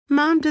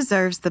Mom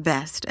deserves the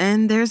best,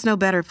 and there's no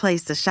better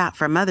place to shop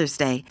for Mother's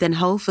Day than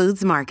Whole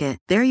Foods Market.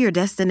 They're your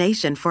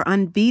destination for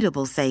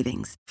unbeatable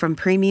savings, from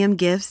premium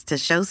gifts to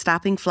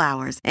show-stopping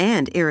flowers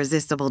and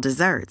irresistible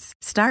desserts.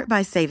 Start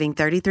by saving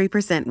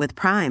 33% with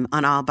Prime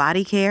on all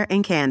body care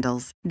and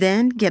candles.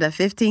 Then get a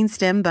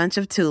 15-stem bunch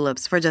of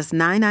tulips for just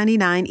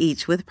 $9.99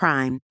 each with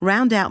Prime.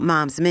 Round out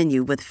Mom's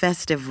menu with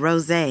festive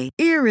rosé,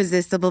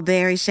 irresistible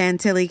berry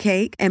chantilly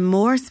cake, and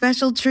more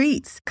special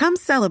treats. Come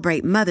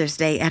celebrate Mother's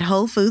Day at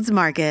Whole Foods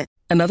Market.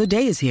 Another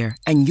day is here,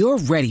 and you're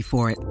ready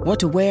for it. What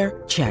to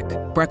wear? Check.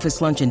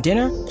 Breakfast, lunch, and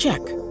dinner? Check.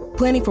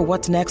 Planning for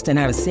what's next and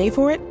how to save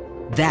for it?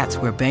 That's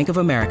where Bank of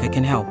America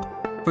can help.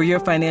 For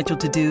your financial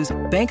to-dos,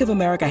 Bank of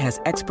America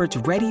has experts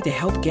ready to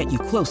help get you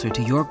closer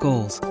to your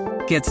goals.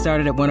 Get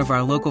started at one of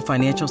our local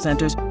financial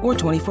centers or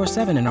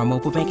 24/7 in our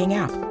mobile banking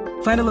app.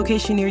 Find a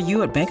location near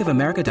you at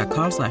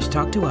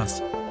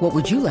bankofamerica.com/talktous. What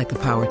would you like the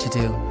power to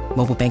do?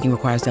 Mobile banking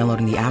requires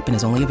downloading the app and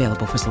is only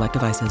available for select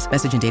devices.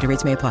 Message and data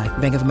rates may apply.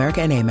 Bank of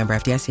America N.A., member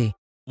FDIC.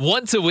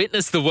 Want to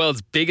witness the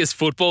world's biggest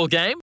football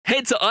game?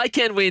 Head to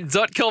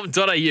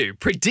iCanWin.com.au,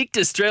 predict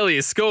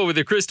Australia's score with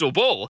a crystal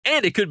ball,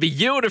 and it could be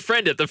you and a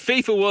friend at the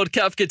FIFA World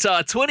Cup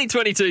Qatar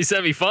 2022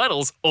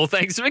 semi-finals, all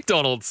thanks to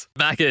McDonald's.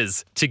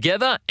 Maccas,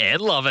 together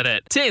and loving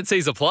it.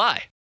 TNCs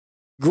apply.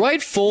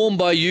 Great form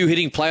by you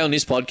hitting play on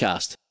this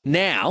podcast.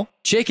 Now,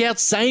 check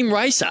out Same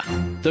Racer,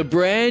 the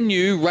brand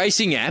new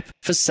racing app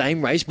for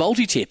same race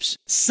multi-tips.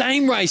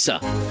 Same Racer.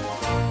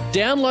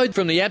 Download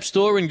from the App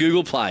Store and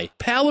Google Play.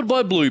 Powered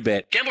by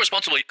Bluebet. Gamble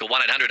responsibly. Call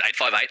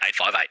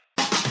 1-800-858-858.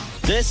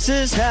 This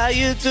is how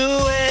you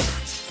do it.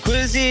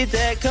 Quizzy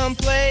Dad, come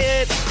play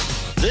it.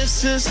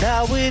 This is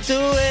how we do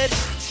it.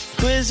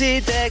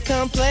 Quizzy Dad,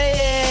 come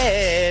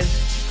play it.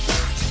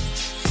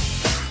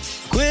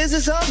 Quiz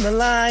is on the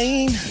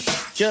line.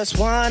 Just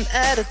one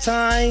at a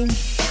time.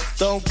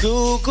 Don't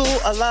Google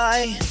a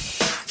lie.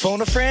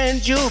 Phone a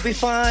friend, you'll be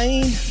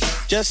fine.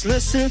 Just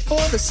listen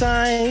for the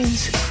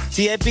signs.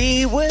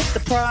 TAB with the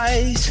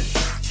prize.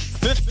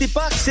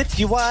 $50 if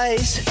you're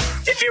wise.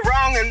 If you're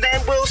wrong, and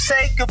then we'll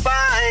say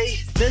goodbye.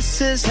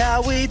 This is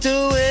how we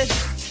do it.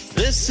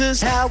 This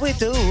is how we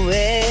do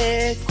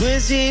it.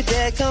 Quizzy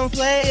Dad, come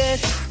play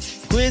it.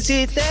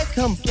 Quizzy Dad,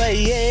 come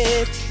play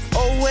it.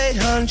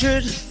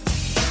 0800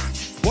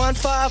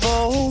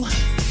 150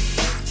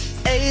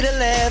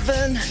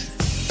 811.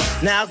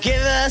 Now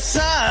give us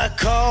a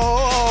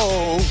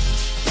call.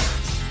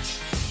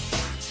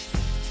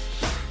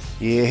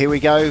 Yeah, here we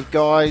go,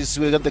 guys.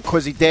 We've got the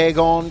Quizzy Dag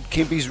on.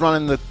 Kempy's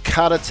running the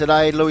cutter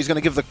today. Louis going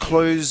to give the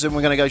clues, and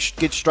we're going to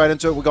get straight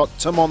into it. We've got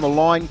Tim on the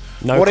line.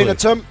 What in it,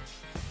 Tim?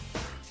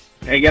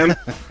 How you going?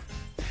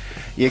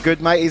 Yeah, good,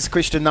 mate. Here's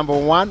question number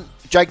one.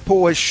 Jake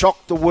Paul has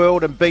shocked the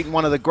world and beaten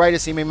one of the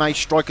greatest MMA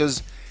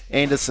strikers,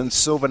 Anderson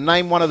Silva.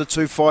 Name one of the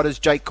two fighters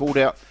Jake called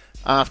out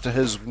after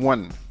his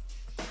win.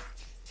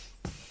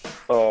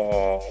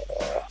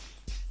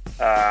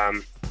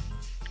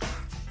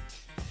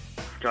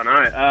 Don't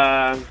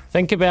know.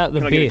 Think about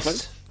the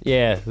best.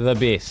 Yeah, the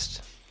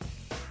best.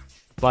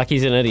 Like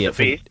he's an idiot.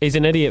 He's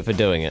an idiot for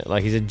doing it.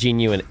 Like he's a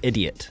genuine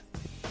idiot.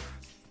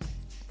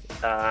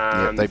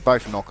 Yeah, they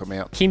both knock him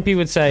out. Kempy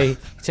would say,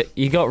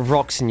 you got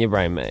rocks in your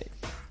brain, mate.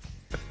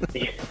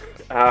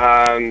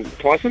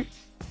 Tyson?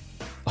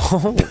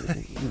 Oh,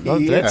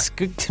 Yeah. that's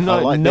good to know.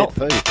 I like not,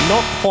 that too.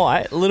 not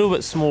quite. A little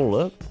bit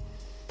smaller.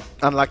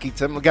 Unlucky,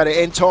 Tim. We'll go to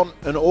Anton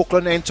in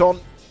Auckland. Anton,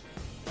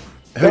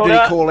 who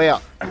did he call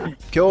out?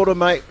 Kia ora,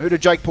 mate. Who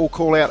did Jake Paul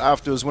call out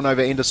after his win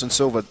over Anderson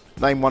Silva?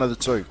 Name one of the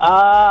two.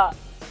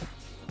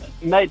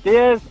 Nate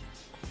Diaz.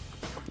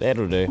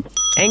 That'll do.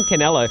 And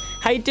Canelo.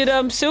 Hey,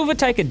 did Silva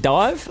take a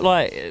dive?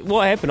 Like,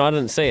 what happened? I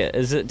didn't see it.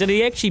 Did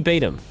he actually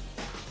beat him?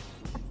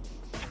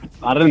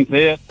 I didn't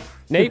see it.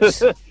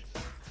 Neeps?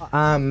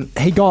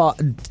 He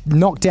got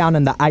knocked down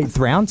in the 8th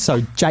round,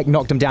 so Jake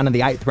knocked him down in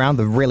the 8th round,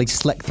 the really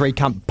slick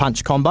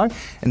three-punch combo,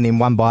 and then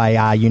won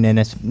by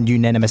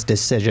unanimous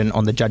decision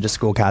on the judges'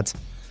 scorecards.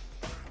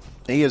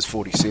 He is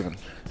 47.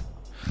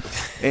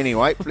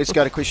 Anyway, let's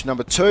go to question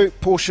number two.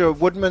 Portia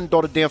Woodman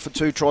dotted down for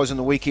 2 tries in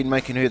the weekend,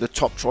 making her the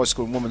top try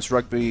scorer in Women's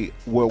Rugby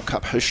World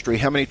Cup history.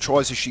 How many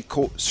tries has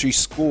she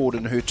scored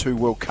in her 2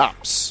 World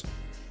Cups?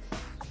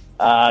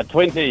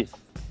 20.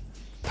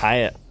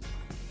 Pay it.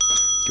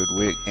 Good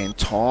work,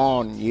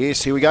 Anton.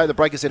 Yes, here we go. The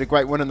Breakers had a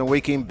great win in the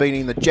weekend,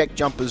 beating the Jack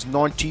Jumpers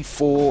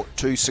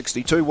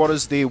 94-62. What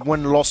is their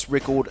win-loss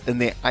record in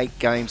their 8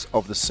 games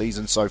of the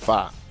season so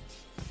far?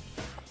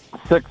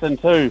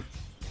 6-2.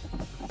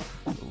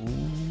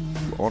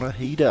 On a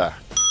heater.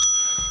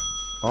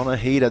 On a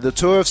heater. The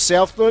Tour of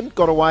Southland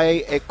got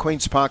away at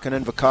Queen's Park in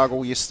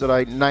Invercargill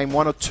yesterday. Name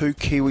 1 or 2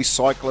 Kiwi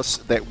cyclists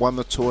that won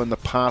the Tour in the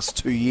past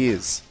 2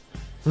 years.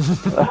 And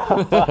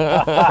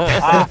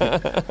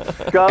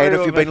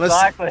if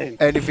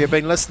you've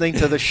been listening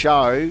to the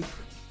show,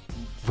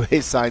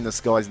 we're saying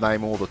this guy's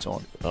name all the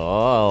time.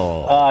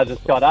 Oh. I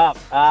just got up.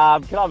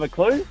 Can I have a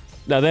clue?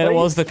 No, that please?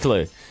 was the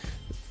clue.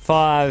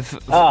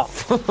 5.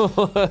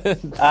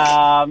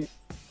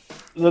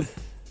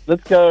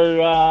 Let's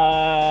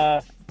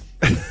go.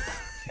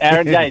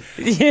 Aaron Gates.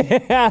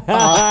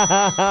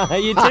 Yeah.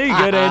 You're too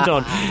good,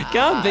 Anton.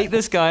 Can't beat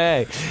this guy,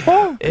 eh?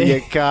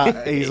 You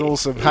can't. He's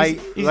awesome. Hey,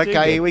 he's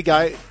okay, here we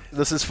go.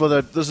 This is for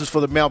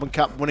the Melbourne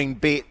Cup winning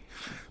bet.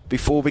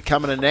 Before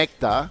becoming an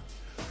actor,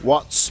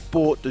 what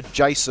sport did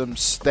Jason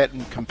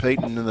Statham compete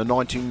in the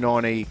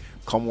 1990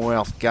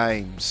 Commonwealth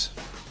Games?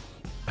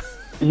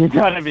 You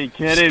gotta be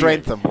kidding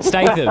me.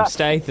 Statham.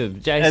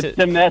 Jason. It's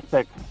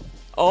gymnastics.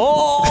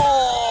 Oh!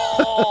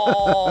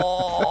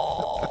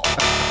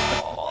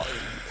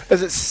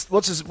 Is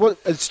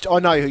it I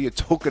know who you're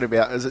talking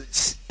about. Is it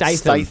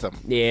Statham?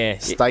 Yeah,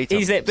 Statham.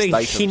 He's that big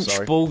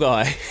hinch bull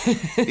guy.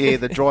 Yeah,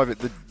 the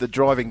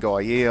driving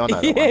guy. Yeah, I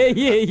know.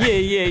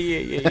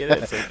 Yeah.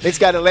 That's it. Let's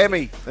go to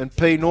Lemmy and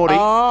P Naughty.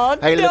 Oh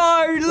hey,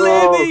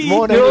 Lemmy!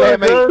 Morning,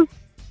 Lemmy.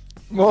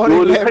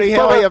 Morning, Lemmy.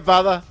 How are you,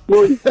 brother?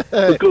 Good,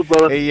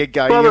 brother. Here you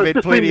go. Brother, you've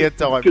had plenty of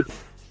time.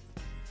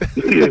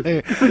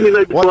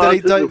 What did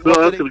he do?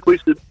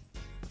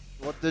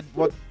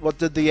 What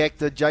did the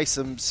actor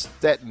Jason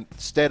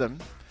Statham?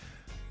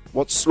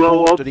 What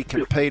sport did he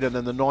compete in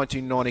the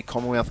 1990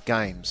 Commonwealth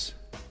Games?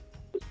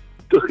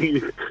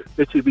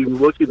 Actually, been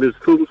watching his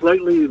films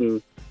lately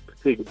and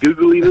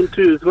googling them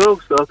too as well.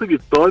 So I think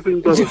it's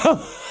diving, brother.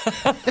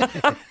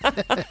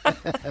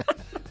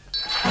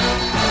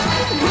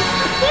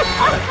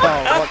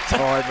 Oh, what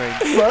timing!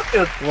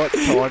 What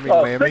timing,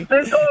 Lemmy?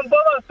 Thanks,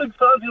 brother. Thanks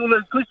for answering all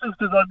those questions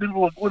because I never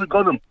would have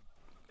got them.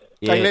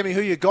 Yeah. Hey, Lemmy,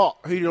 who you got?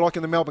 Who do you like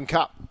in the Melbourne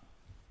Cup?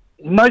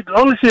 Mate,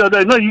 honestly, I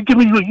don't know. You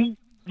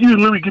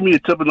and Louis give me a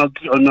tip and I'll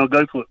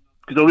go for it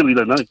because I really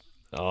don't know.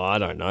 Oh, I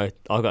don't know.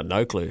 I've got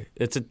no clue.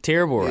 It's a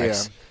terrible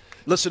race.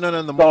 Listen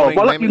in the morning.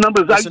 My lucky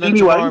number is 8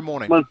 anyway. Tomorrow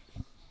morning.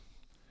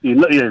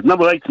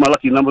 Number 8's my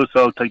lucky number,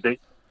 so I'll take that.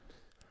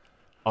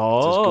 Oh,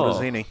 it's as good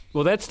as any.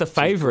 Well, that's the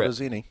favourite.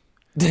 As any.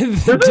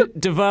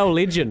 DeVale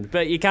Legend,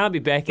 but you can't be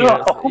backing it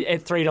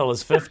at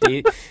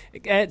 $3.50.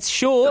 It's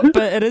short,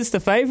 but it is the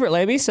favourite,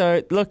 Lemmy.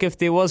 So, look, if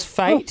there was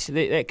fate,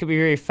 that could be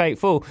very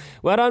fateful.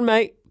 Well done,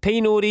 mate. P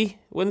Naughty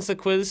wins the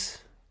quiz,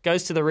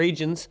 goes to the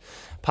regions.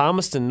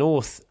 Palmerston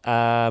North,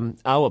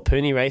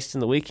 Awapuni raced in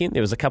the weekend.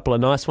 There was a couple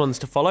of nice ones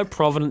to follow.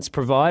 Providence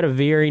Provide, a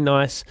very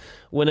nice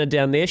winner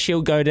down there.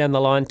 She'll go down the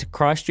line to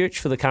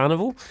Christchurch for the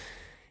carnival.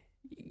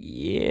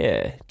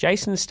 Yeah,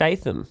 Jason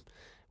Statham.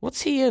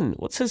 What's he in?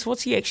 What's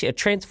he actually? A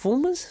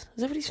Transformers?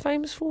 Is that what he's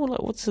famous for?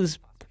 Like, what's his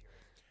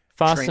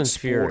Fast and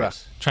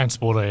Furious?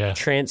 Transporter, yeah.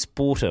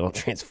 Transporter, not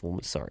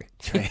Transformers, sorry.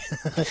 Yeah,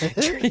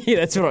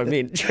 that's what I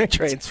meant.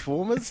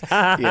 Transformers?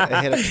 Yeah, it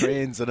had a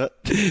trans in it.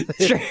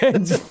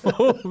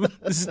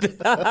 Transformers.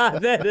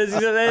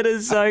 that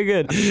is so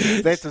good.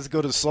 That's as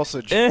good as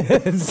sausage.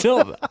 It's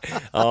not.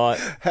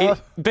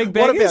 Big Baggers?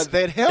 What about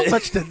that? How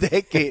much did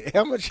that get?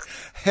 How much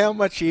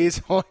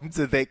airtime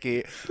did that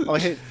get?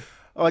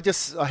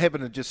 I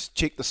happened to just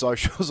check the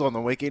socials on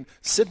the weekend.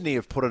 Sydney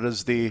have put it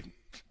as their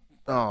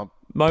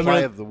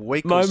play of the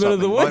week or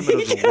something. Moment of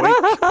the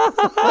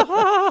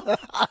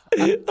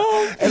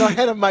week. And I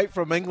had a mate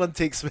from England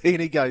text me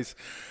and he goes,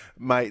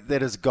 mate,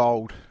 that is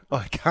gold.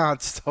 I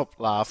can't stop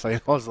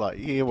laughing. I was like,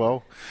 yeah,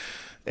 well,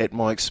 at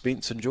my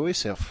expense, enjoy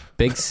yourself.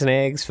 Big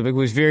snags for Big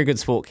Boys. Very good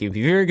sport,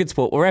 Kempy. Very good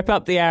sport. We'll wrap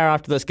up the hour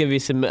after this, give you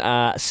some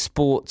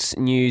sports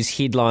news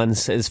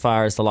headlines as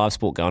far as the live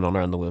sport going on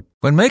around the world.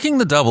 When making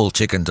the double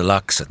chicken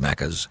deluxe at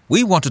Macca's,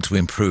 we wanted to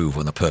improve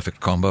on the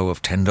perfect combo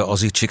of tender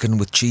Aussie chicken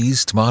with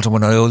cheese, tomato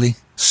and aioli.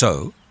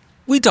 So,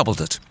 we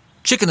doubled it.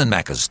 Chicken and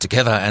Macca's,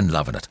 together and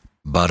loving it.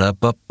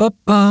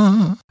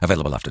 Ba-da-ba-ba-ba.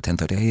 Available after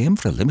 10:30 a.m.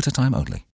 for a limited time only.